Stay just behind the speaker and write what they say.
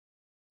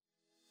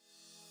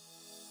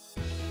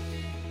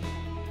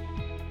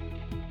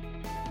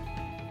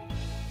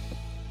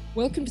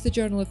Welcome to the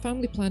Journal of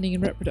Family Planning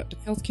and Reproductive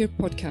Healthcare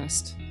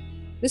podcast.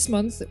 This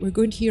month, we're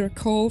going to hear a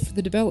call for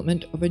the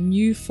development of a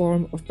new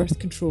form of birth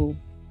control.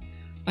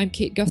 I'm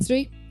Kate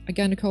Guthrie, a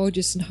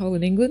gynaecologist in Hull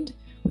in England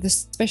with a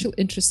special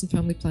interest in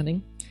family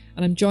planning,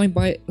 and I'm joined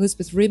by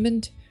Elizabeth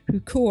Raymond, who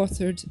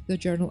co-authored the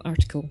journal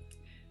article.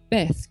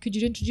 Beth, could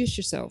you introduce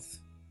yourself?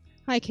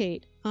 Hi,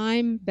 Kate.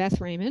 I'm Beth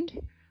Raymond.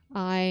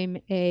 I'm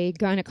a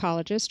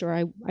gynecologist, or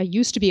I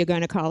used to be a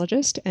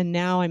gynecologist, and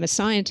now I'm a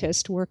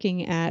scientist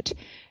working at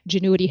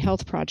Gynuity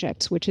Health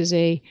Projects, which is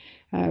a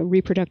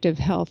reproductive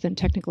health and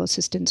technical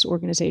assistance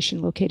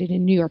organization located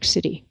in New York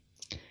City.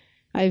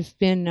 I've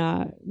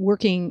been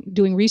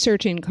doing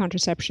research in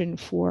contraception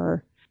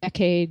for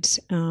decades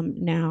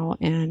now,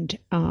 and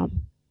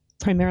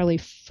primarily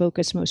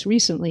focused most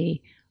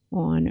recently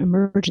on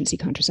emergency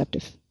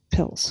contraceptive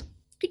pills.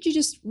 Could you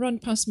just run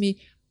past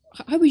me?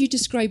 How would you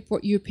describe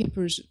what your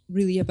paper's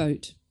really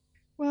about?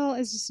 Well,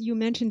 as you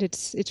mentioned,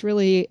 it's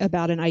really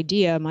about an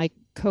idea. My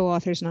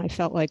co-authors and I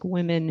felt like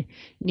women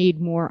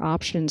need more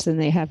options than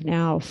they have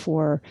now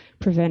for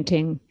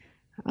preventing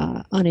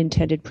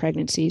unintended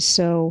pregnancies.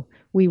 So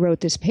we wrote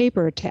this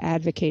paper to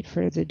advocate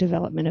for the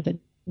development of a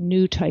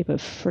new type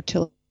of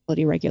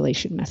fertility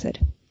regulation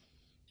method.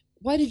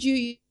 Why did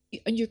you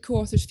and your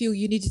co-authors feel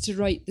you needed to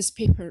write this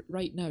paper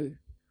right now?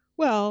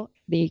 Well,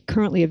 the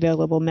currently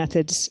available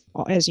methods,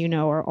 as you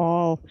know,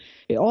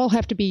 all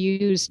have to be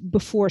used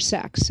before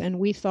sex. And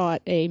we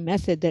thought a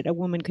method that a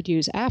woman could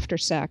use after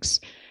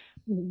sex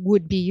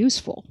would be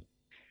useful.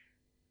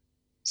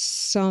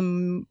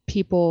 Some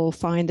people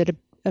find that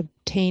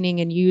obtaining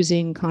and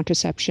using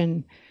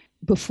contraception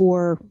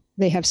before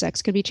they have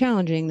sex can be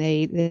challenging.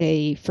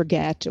 They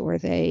forget, or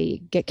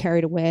they get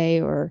carried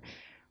away, or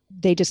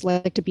they just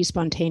like to be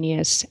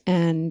spontaneous,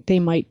 and they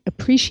might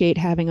appreciate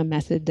having a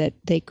method that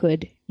they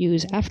could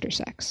use after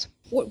sex.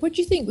 What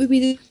do you think would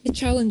be the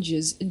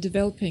challenges in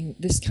developing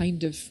this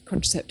kind of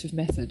contraceptive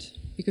method?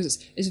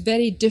 Because it's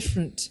very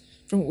different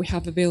from what we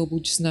have available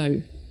just now,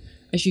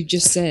 as you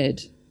just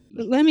said.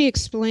 But let me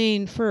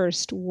explain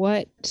first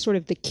what sort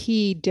of the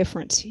key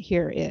difference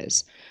here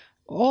is.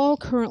 All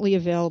currently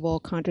available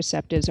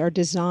contraceptives are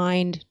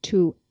designed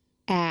to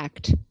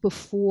act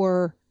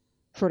before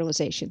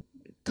fertilization.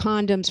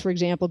 Condoms, for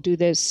example, do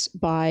this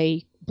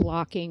by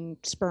blocking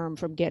sperm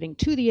from getting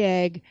to the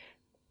egg.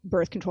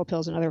 Birth control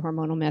pills and other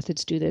hormonal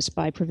methods do this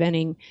by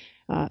preventing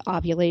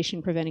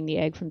ovulation, preventing the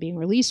egg from being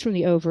released from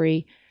the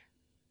ovary.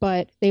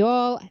 But they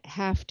all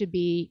have to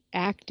be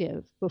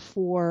active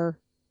before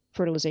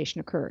fertilization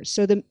occurs.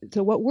 So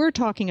what we're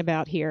talking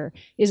about here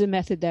is a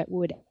method that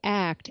would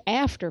act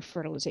after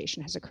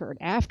fertilization has occurred,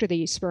 after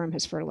the sperm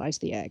has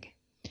fertilized the egg.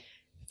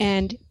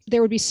 And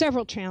there would be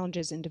several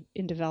challenges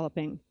in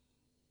developing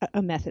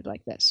a method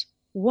like this.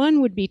 One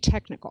would be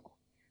technical.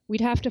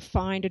 We'd have to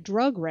find a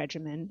drug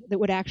regimen that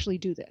would actually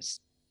do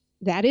this.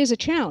 That is a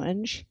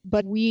challenge,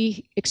 but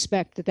we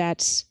expect that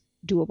that's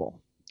doable.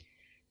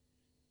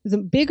 The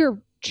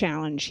bigger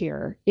challenge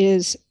here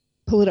is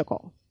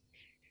political.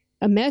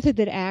 A method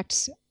that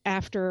acts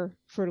after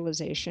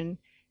fertilization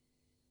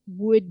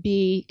would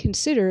be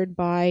considered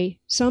by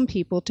some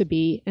people to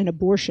be an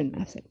abortion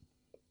method.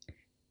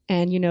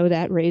 And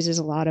that raises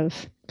a lot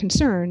of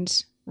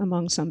concerns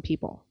among some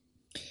people.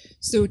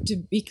 So to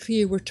be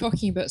clear, we're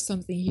talking about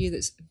something here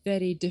that's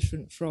very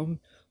different from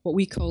what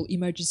we call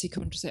emergency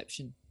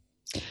contraception.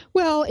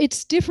 Well,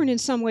 it's different in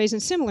some ways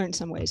and similar in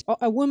some ways.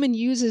 A woman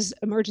uses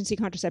emergency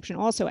contraception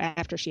also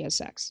after she has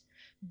sex.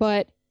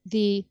 But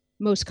the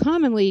most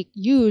commonly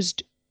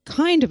used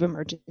kind of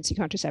emergency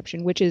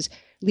contraception, which is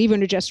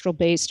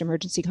levonorgestrel-based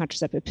emergency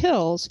contraceptive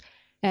pills,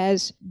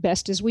 as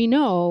best as we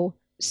know,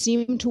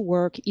 seem to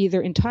work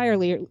either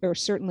entirely or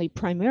certainly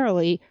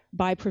primarily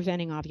by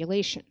preventing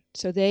ovulation.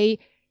 So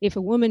if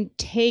a woman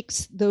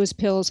takes those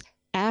pills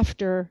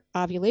after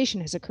ovulation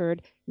has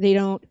occurred, they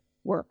don't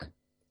work.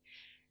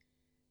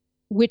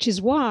 Which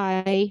is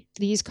why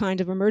these kind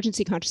of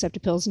emergency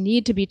contraceptive pills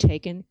need to be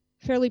taken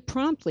fairly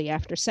promptly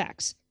after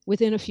sex,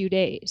 within a few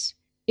days.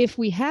 If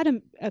we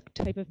had a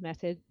type of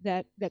method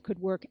that could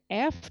work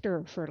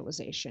after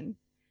fertilization,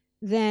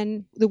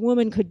 then the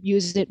woman could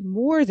use it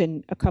more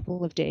than a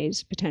couple of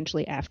days,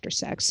 potentially after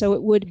sex. So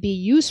it would be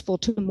useful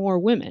to more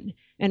women,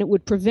 and it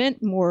would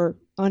prevent more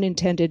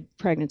unintended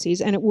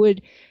pregnancies, and it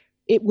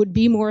would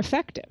be more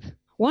effective.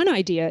 One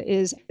idea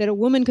is that a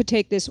woman could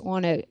take this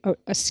on a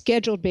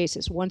scheduled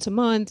basis, once a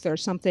month or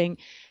something.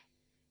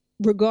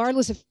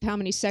 Regardless of how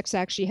many sex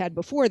acts she had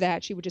before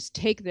that, she would just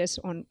take this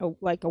on a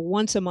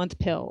once a month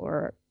pill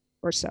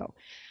or so.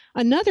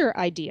 Another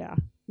idea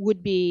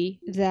would be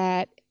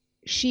that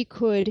she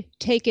could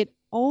take it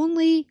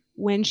only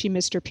when she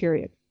missed her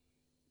period.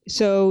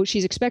 So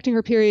she's expecting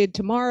her period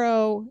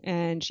tomorrow,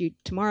 and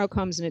tomorrow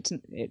comes and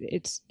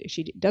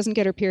she doesn't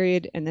get her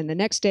period, and then the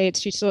next day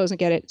she still doesn't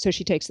get it, so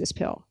she takes this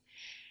pill.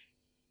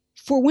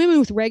 For women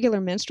with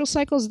regular menstrual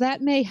cycles,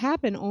 that may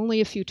happen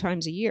only a few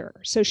times a year.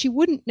 So she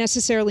wouldn't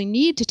necessarily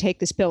need to take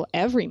this pill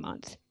every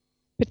month.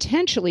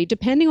 Potentially,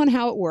 depending on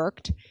how it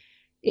worked,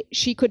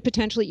 she could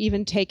potentially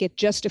even take it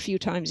just a few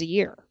times a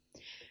year.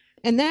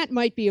 And that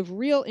might be of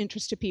real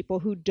interest to people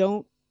who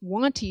don't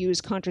want to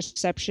use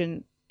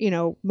contraception,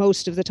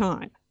 most of the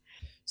time.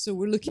 So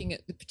we're looking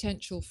at the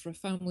potential for a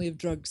family of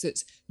drugs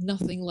that's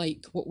nothing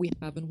like what we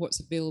have and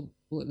what's available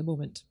at the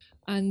moment.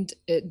 And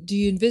do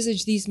you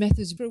envisage these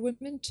methods for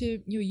women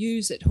to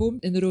use at home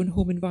in their own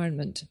home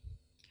environment?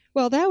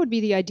 Well, that would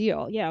be the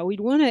ideal. Yeah, we'd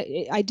want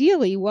to,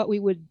 ideally, what we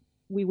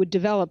would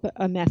develop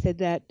a method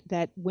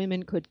that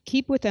women could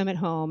keep with them at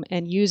home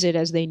and use it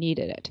as they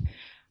needed it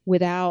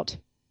without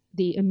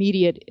the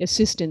immediate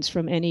assistance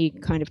from any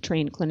kind of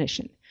trained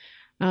clinician.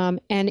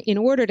 And in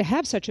order to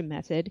have such a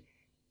method,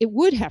 it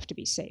would have to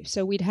be safe.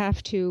 So we'd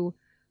have to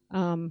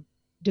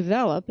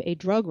develop a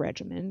drug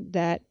regimen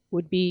that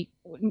would be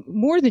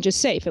more than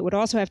just safe. It would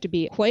also have to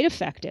be quite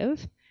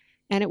effective,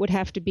 and it would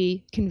have to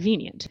be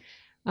convenient.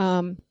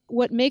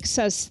 What makes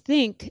us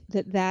think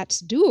that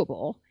that's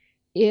doable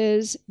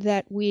is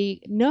that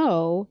we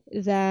know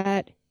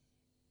that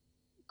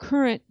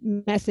current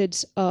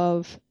methods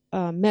of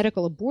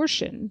medical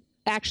abortion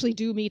actually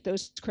do meet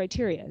those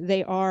criteria.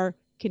 They are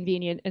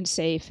convenient and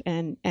safe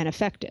and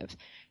effective.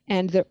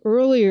 And the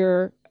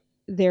earlier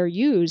they're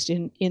used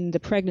in the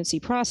pregnancy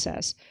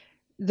process,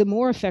 the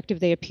more effective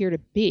they appear to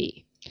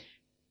be.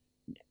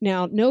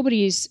 Now,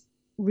 nobody's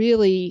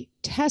really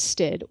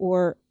tested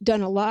or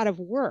done a lot of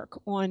work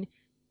on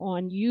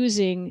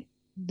using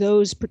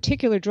those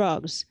particular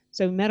drugs.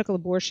 So medical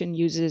abortion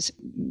uses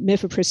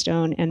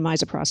mifepristone and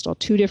misoprostol,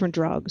 two different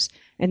drugs,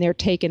 and they're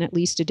taken at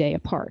least a day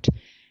apart.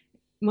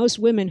 Most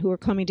women who are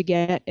coming to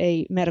get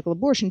a medical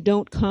abortion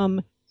don't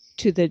come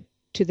to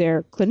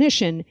their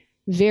clinician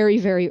very,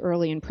 very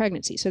early in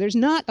pregnancy. So there's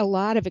not a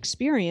lot of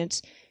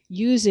experience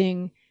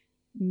using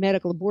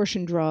medical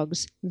abortion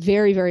drugs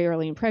very, very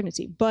early in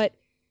pregnancy. But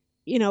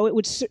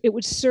it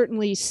would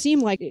certainly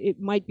seem like it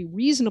might be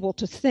reasonable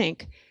to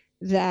think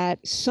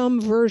that some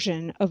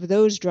version of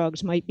those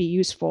drugs might be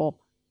useful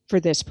for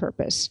this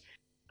purpose.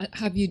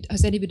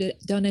 Has anybody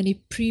done any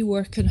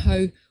pre-work on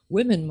how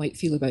women might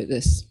feel about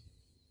this?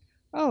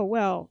 Oh,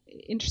 well,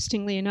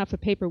 interestingly enough, a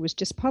paper was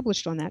just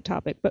published on that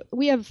topic. But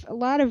we have a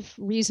lot of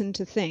reason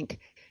to think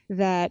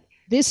that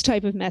this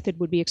type of method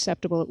would be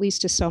acceptable, at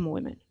least to some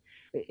women.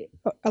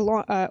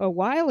 A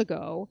while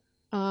ago,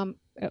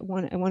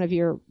 one of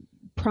your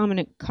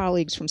prominent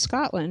colleagues from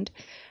Scotland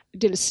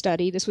did a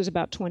study, this was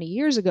about 20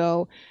 years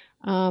ago,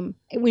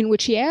 in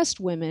which he asked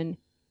women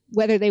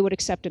whether they would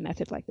accept a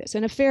method like this.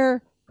 And a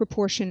fair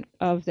proportion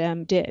of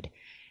them did.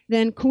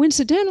 Then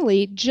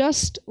coincidentally,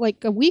 just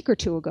like a week or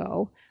two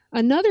ago,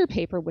 another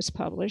paper was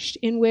published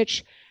in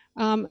which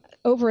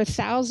over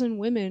 1,000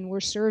 women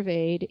were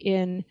surveyed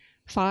in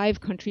 5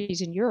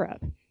 countries in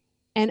Europe.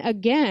 And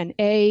again,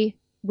 a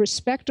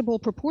respectable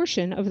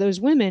proportion of those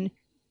women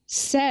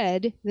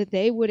said that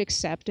they would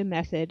accept a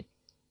method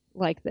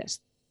like this.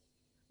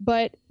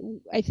 But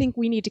I think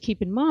we need to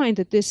keep in mind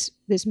that this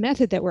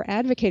method that we're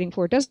advocating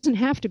for doesn't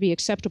have to be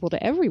acceptable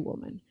to every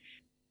woman.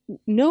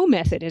 No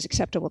method is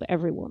acceptable to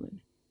every woman.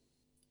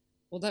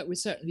 Well, that would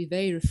certainly be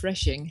very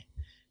refreshing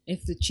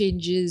if the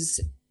changes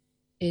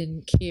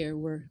in care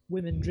were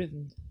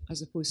women-driven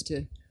as opposed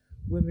to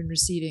women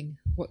receiving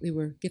what they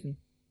were given.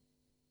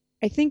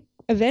 I think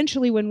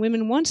eventually when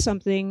women want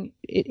something,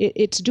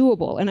 it's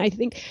doable. And I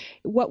think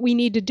what we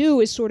need to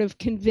do is sort of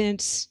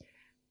convince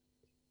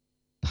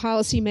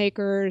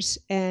policymakers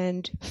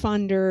and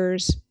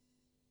funders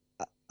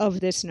of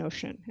this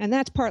notion. And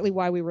that's partly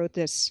why we wrote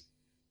this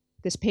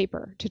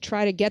paper, to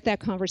try to get that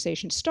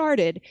conversation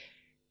started,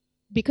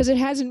 because it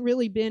hasn't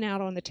really been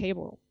out on the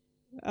table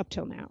up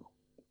till now.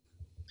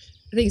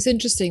 I think it's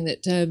interesting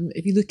that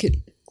if you look at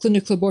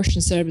clinical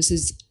abortion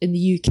services in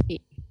the UK,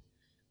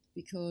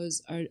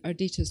 because our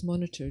data is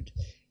monitored,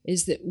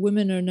 is that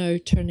women are now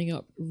turning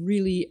up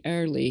really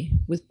early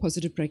with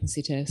positive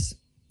pregnancy tests.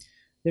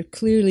 They're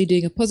clearly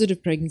doing a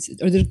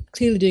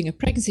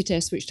pregnancy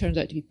test which turns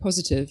out to be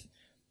positive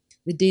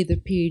the day their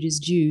period is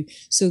due.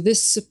 So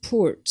this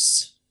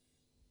supports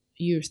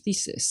your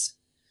thesis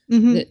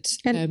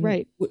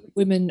that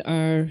women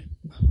are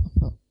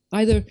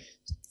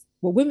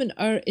women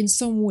are in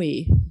some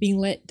way being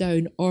let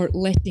down or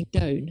letting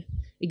down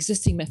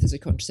existing methods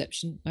of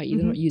contraception, i.e.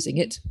 they're not using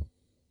it.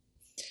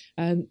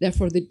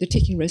 Therefore, they're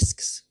taking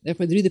risks.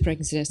 Therefore, they do the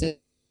pregnancy test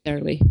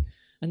early,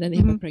 and then they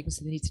have a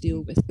pregnancy they need to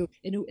deal with. So,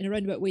 in a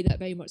roundabout way, that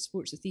very much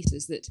supports the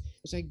thesis that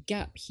there's a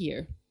gap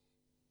here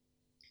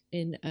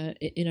in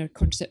our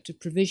contraceptive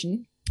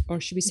provision, or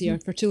should we say our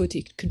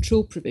fertility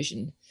control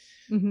provision,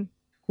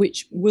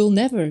 which will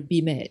never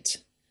be met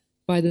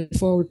by the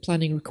forward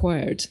planning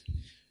required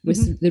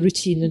with the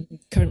routine and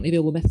currently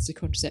available methods of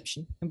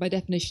contraception. And by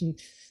definition,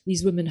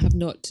 these women have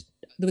not,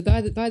 they've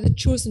either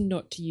chosen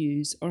not to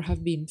use or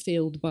have been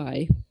failed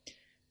by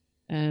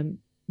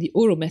the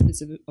oral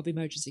methods of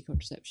emergency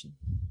contraception.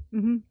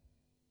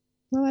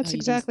 Well, that's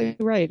exactly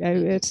right.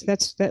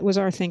 That was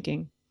our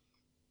thinking.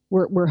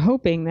 We're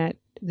hoping that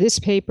this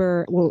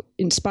paper will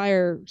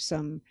inspire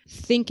some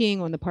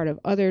thinking on the part of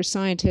other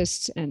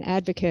scientists and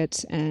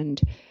advocates,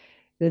 and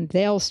then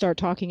they'll start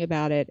talking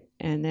about it,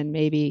 and then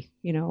maybe,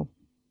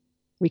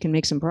 we can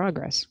make some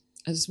progress.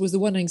 as was the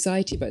one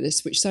anxiety about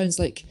this, which sounds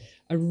like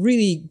a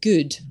really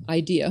good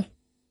idea,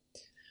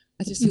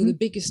 I just feel the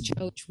biggest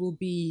challenge will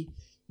be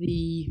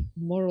the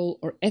moral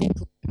or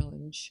ethical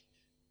challenge.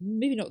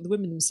 Maybe not the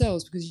women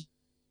themselves, because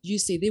you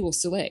say they will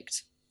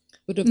select,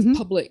 but of the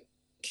public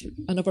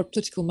and of our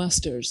political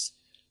masters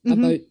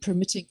about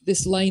permitting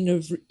this line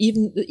of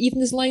even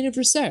this line of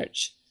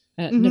research,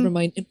 never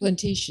mind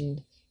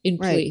implantation, in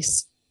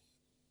place.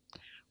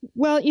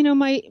 Well,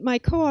 my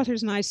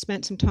co-authors and I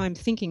spent some time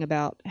thinking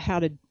about how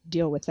to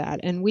deal with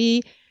that, and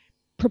we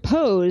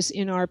propose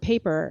in our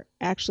paper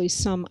actually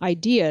some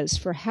ideas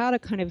for how to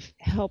kind of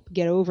help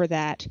get over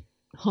that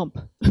hump,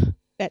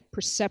 that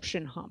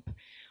perception hump.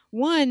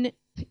 One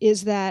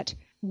is that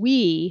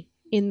we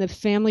in the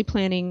family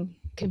planning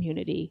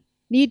community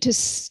need to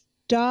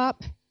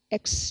stop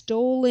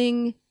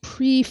extolling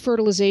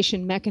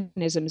pre-fertilization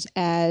mechanisms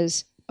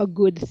as a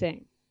good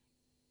thing.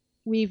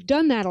 We've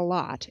done that a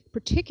lot,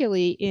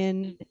 particularly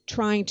in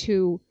trying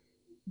to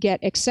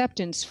get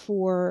acceptance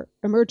for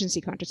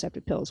emergency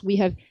contraceptive pills. We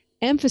have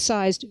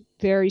emphasized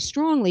very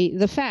strongly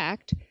the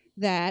fact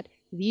that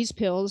these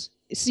pills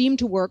seem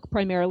to work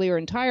primarily or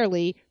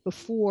entirely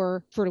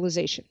before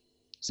fertilization.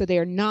 So they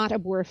are not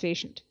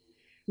abortifacient.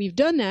 We've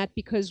done that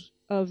because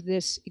of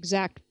this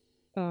exact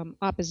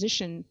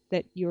opposition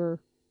that you're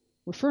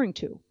referring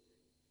to.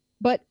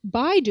 But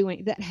by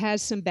doing that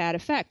has some bad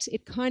effects.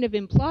 It kind of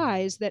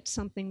implies that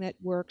something that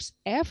works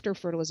after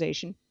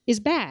fertilization is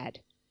bad.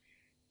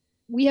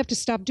 We have to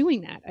stop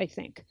doing that, I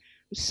think.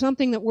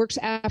 Something that works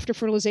after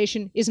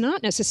fertilization is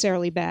not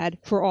necessarily bad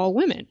for all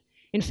women.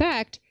 In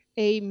fact,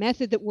 a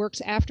method that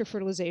works after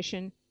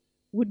fertilization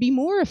would be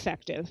more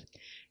effective.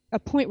 A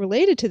point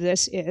related to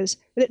this is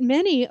that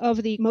many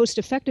of the most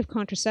effective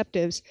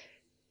contraceptives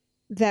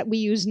that we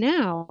use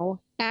now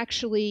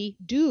actually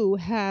do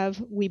have,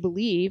 we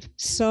believe,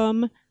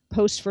 some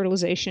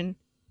post-fertilization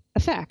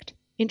effect.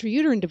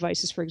 Intrauterine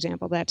devices, for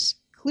example, that's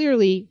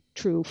clearly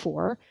true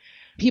for.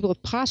 People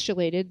have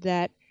postulated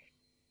that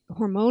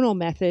hormonal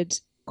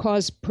methods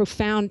cause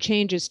profound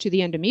changes to the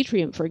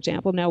endometrium, for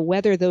example. Now,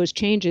 whether those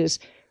changes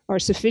are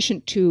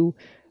sufficient to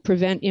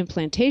prevent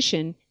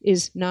implantation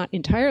is not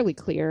entirely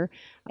clear.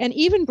 And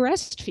even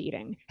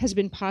breastfeeding has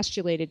been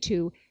postulated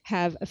to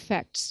have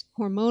effects,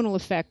 hormonal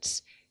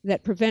effects,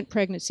 that prevent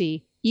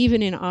pregnancy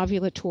even in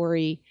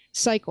ovulatory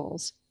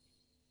cycles.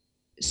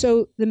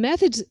 So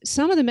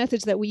some of the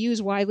methods that we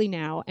use widely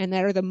now and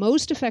that are the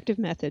most effective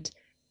methods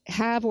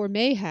have or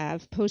may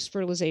have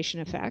post-fertilization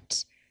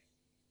effects.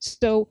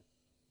 So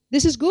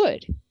this is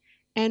good.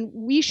 And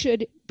we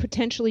should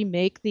potentially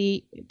make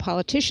the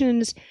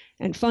politicians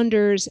and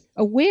funders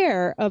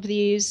aware of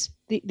these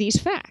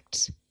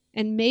facts.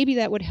 And maybe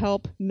that would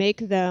help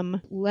make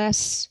them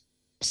less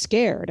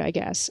scared, I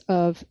guess,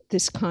 of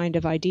this kind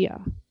of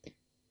idea.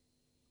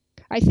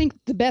 I think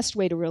the best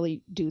way to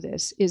really do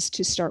this is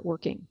to start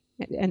working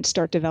and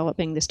start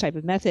developing this type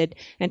of method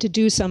and to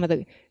do some of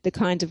the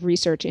kinds of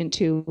research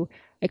into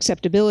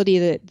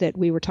acceptability that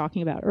we were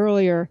talking about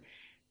earlier,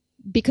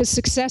 because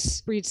success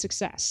breeds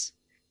success.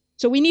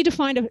 So we need to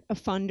find a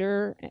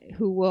funder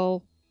who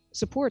will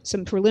support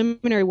some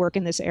preliminary work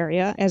in this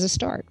area as a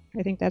start.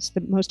 I think that's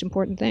the most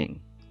important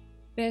thing.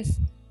 Beth,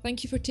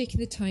 thank you for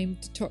taking the time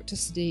to talk to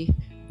us today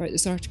about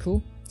this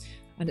article,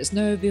 and it's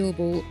now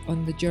available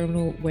on the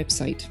journal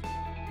website.